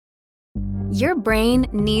Your brain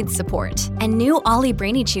needs support, and new Ollie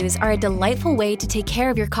Brainy Chews are a delightful way to take care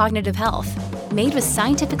of your cognitive health. Made with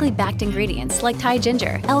scientifically backed ingredients like Thai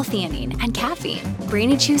ginger, L-theanine, and caffeine,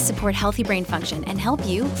 Brainy Chews support healthy brain function and help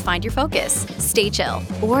you find your focus, stay chill,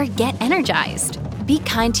 or get energized. Be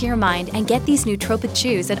kind to your mind and get these nootropic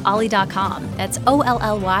chews at ollie.com. That's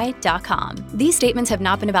OLLY.com. These statements have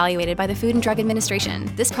not been evaluated by the Food and Drug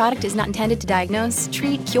Administration. This product is not intended to diagnose,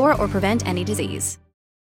 treat, cure, or prevent any disease.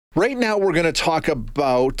 Right now, we're going to talk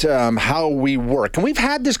about how we work. And we've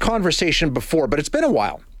had this conversation before, but it's been a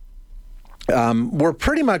while. We're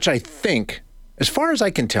pretty much, I think, as far as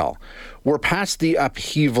I can tell, we're past the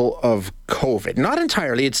upheaval of COVID. Not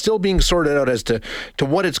entirely. It's still being sorted out as to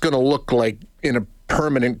what it's going to look like in a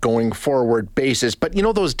permanent going forward basis. But you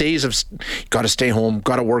know, those days of got to stay home,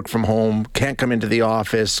 got to work from home, can't come into the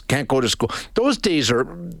office, can't go to school. Those days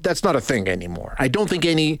that's not a thing anymore. I don't think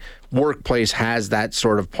any workplace has that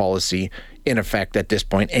sort of policy in effect at this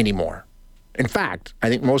point anymore. In fact, I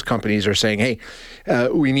think most companies are saying, hey,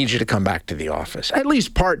 we need you to come back to the office, at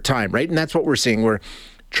least part-time, right? And that's what we're seeing. We're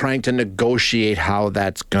trying to negotiate how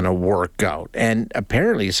that's going to work out. And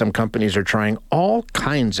apparently some companies are trying all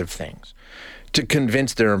kinds of things to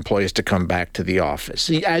convince their employees to come back to the office.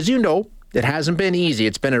 As you know, it hasn't been easy.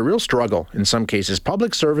 It's been a real struggle in some cases.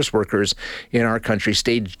 Public service workers in our country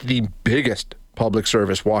staged the biggest public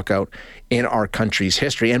service walkout in our country's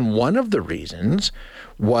history. And one of the reasons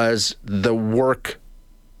was the work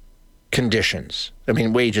conditions. I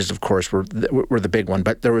mean, wages, of course, were the big one,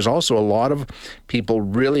 but there was also a lot of people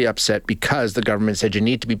really upset because the government said you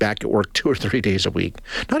need to be back at work 2 or 3 days a week,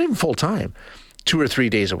 not even full time. 2 or 3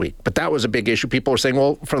 days a week. But that was a big issue. People were saying,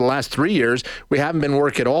 well, for the last 3 years, we haven't been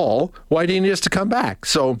work at all. Why do you need us to come back?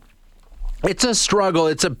 So it's a struggle.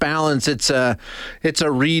 It's a balance. It's a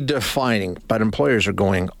redefining, but employers are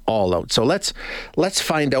going all out. So let's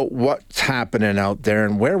find out what's happening out there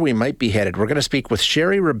and where we might be headed. We're going to speak with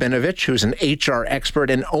Sherry Rabinovich, who's an HR expert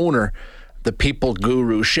and owner, The People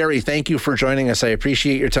Guru. Sherry, thank you for joining us. I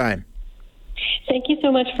appreciate your time. Thank you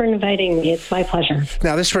so much for inviting me. It's my pleasure.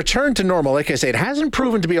 Now, this return to normal, like I say, it hasn't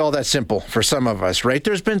proven to be all that simple for some of us, right?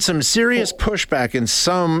 There's been some serious pushback in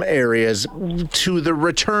some areas to the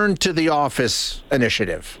return to the office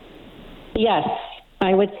initiative. Yes,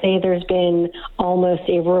 I would say there's been almost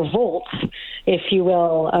a revolt, if you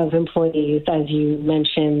will, of employees, as you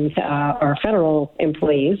mentioned, our federal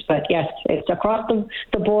employees. But yes, it's across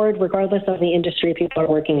the board, regardless of the industry people are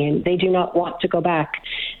working in. They do not want to go back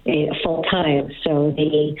full time. So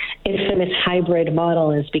the infamous hybrid model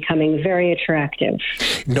is becoming very attractive.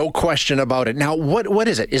 No question about it. Now, what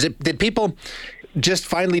is it? Did people just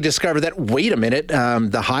finally discover that, wait a minute,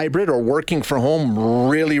 the hybrid or working from home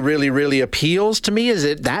really, really, really appeals to me? Is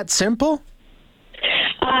it that simple?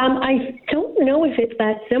 I don't know if it's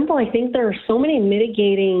that simple. I think there are so many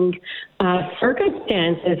mitigating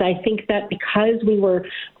circumstances. I think that because we were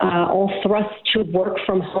all thrust to work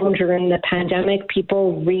from home during the pandemic,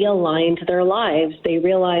 people realigned their lives. They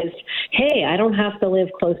realized, hey, I don't have to live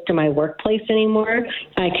close to my workplace anymore.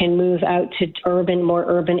 I can move out to more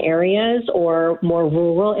urban areas or more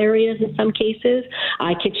rural areas in some cases.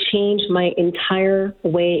 I could change my entire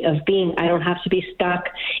way of being. I don't have to be stuck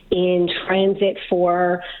in transit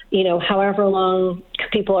for, however long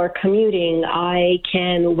people are commuting. I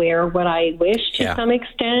can wear what I wish to some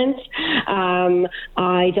extent.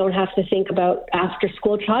 I don't have to think about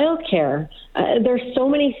after-school childcare. There's so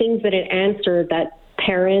many things that it answered that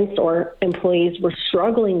parents or employees were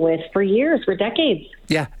struggling with for years, for decades.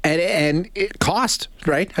 Yeah, and it cost,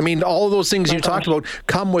 right? I mean, all of those things talked about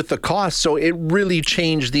come with the cost, so it really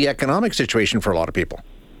changed the economic situation for a lot of people.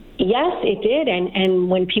 Yes, it did. And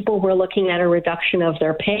when people were looking at a reduction of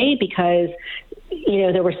their pay because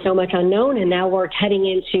there was so much unknown, and now we're heading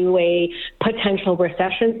into a potential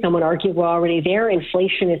recession. Some would argue we're already there.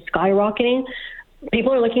 Inflation is skyrocketing.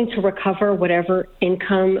 People are looking to recover whatever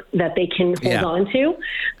income that they can hold on to,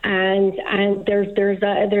 and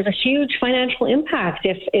there's a huge financial impact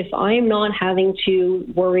if I'm not having to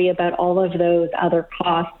worry about all of those other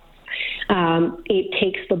costs. It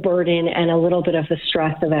takes the burden and a little bit of the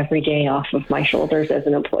stress of every day off of my shoulders as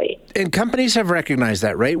an employee. And companies have recognized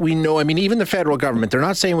that, right? We know, even the federal government, they're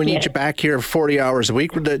not saying we need you back here 40 hours a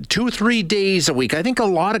week, 2-3 days a week. I think a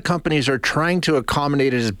lot of companies are trying to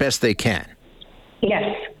accommodate it as best they can.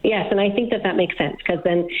 Yes, and I think that makes sense because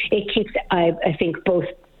then it keeps, I think, both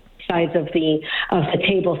sides of the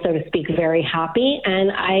table, so to speak, very happy.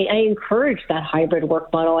 And I encourage that hybrid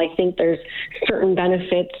work model. I think there's certain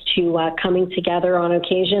benefits to coming together on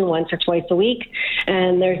occasion once or twice a week,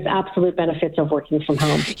 and there's absolute benefits of working from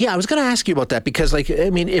home. Yeah, I was going to ask you about that because,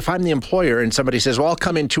 if I'm the employer and somebody says, well, I'll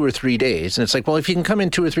come in 2 or 3 days, and it's like, well, if you can come in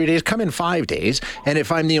 2 or 3 days, come in 5 days. And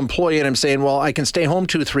if I'm the employee and I'm saying, well, I can stay home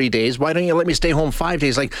 2 or 3 days, why don't you let me stay home 5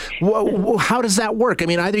 days? Like, how does that work? I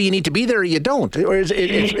mean, either you need to be there or you don't. Or is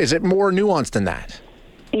it more nuanced than that?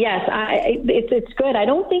 Yes, it's good. I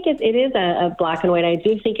don't think it is a black and white. I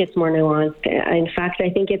do think it's more nuanced. In fact, I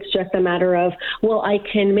think it's just a matter of, well, I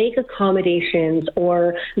can make accommodations,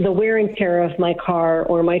 or the wear and tear of my car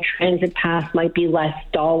or my transit pass might be less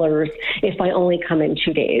dollars if I only come in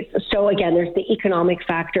 2 days. So again, there's the economic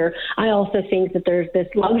factor. I also think that there's this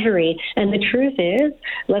luxury. And the truth is,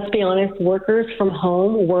 let's be honest, workers from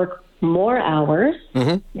home work more hours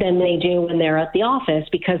than they do when they're at the office,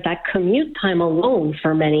 because that commute time alone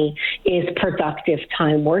for many is productive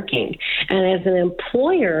time working. And as an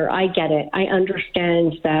employer, I get it. I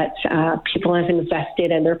understand that people have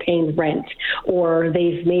invested and they're paying rent, or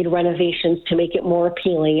they've made renovations to make it more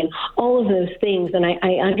appealing, and all of those things. And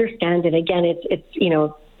I understand it. Again, it's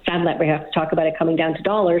sad that we have to talk about it coming down to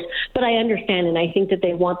dollars, but I understand, and I think that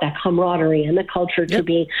they want that camaraderie and the culture to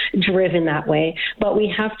be driven that way. But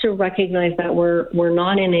we have to recognize that we're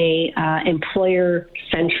not in a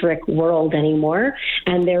employer-centric world anymore,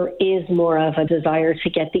 and there is more of a desire to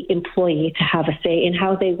get the employee to have a say in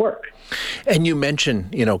how they work. And you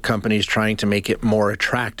mentioned, companies trying to make it more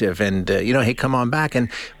attractive and, hey, come on back. And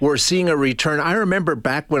we're seeing a return. I remember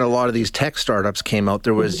back when a lot of these tech startups came out,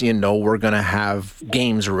 there was, we're going to have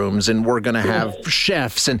games rooms and we're going to have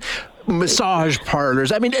chefs and massage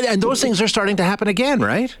parlors. I mean, and those things are starting to happen again,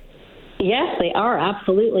 right? Yes, they are,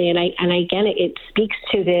 absolutely. And again, it speaks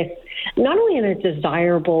to this, not only in a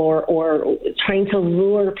desirable or trying to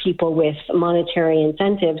lure people with monetary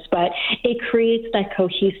incentives, but it creates that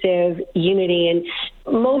cohesive unity. And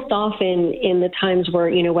most often in the times where,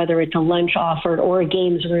 whether it's a lunch offered or a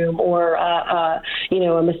games room or, a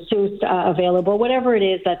masseuse available, whatever it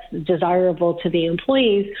is that's desirable to the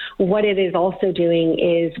employees, what it is also doing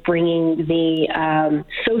is bringing the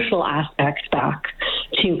social aspects back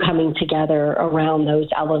to coming together around those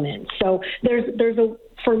elements. So there's a,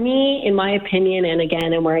 for me, in my opinion, and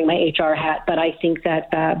again, I'm wearing my HR hat, but I think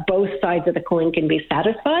that both sides of the coin can be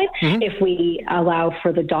satisfied if we allow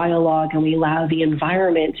for the dialogue and we allow the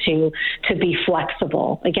environment to be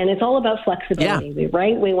flexible. Again, it's all about flexibility,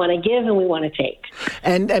 right? We want to give and we want to take.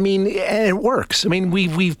 And it works. I mean,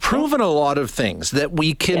 we've proven a lot of things that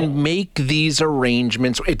we can make these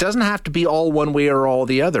arrangements. It doesn't have to be all one way or all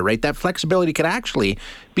the other, right? That flexibility could actually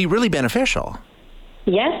be really beneficial.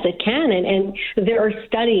 Yes, it can. And there are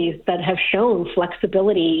studies that have shown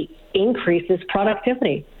flexibility increases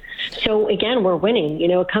productivity. So again, we're winning.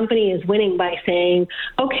 A company is winning by saying,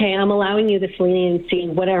 okay, I'm allowing you this leniency,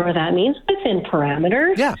 whatever that means, within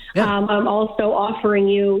parameters. I'm also offering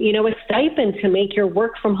you, a stipend to make your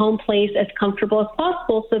work from home place as comfortable as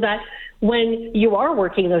possible, so that when you are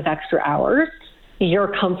working those extra hours,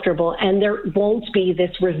 you're comfortable, and there won't be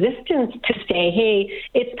this resistance to say, hey,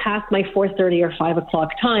 it's past my 4:30 or 5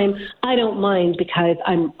 o'clock time. I don't mind because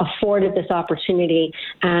I'm afforded this opportunity,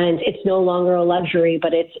 and it's no longer a luxury,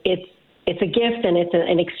 but it's a gift, and it's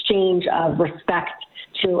an exchange of respect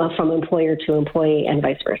from employer to employee and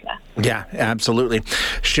vice versa. Yeah, absolutely.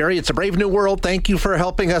 Sherry, it's a brave new world. Thank you for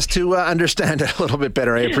helping us to understand it a little bit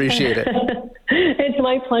better. I appreciate it. It's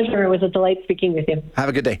my pleasure. It was a delight speaking with you. Have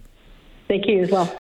a good day. Thank you as well.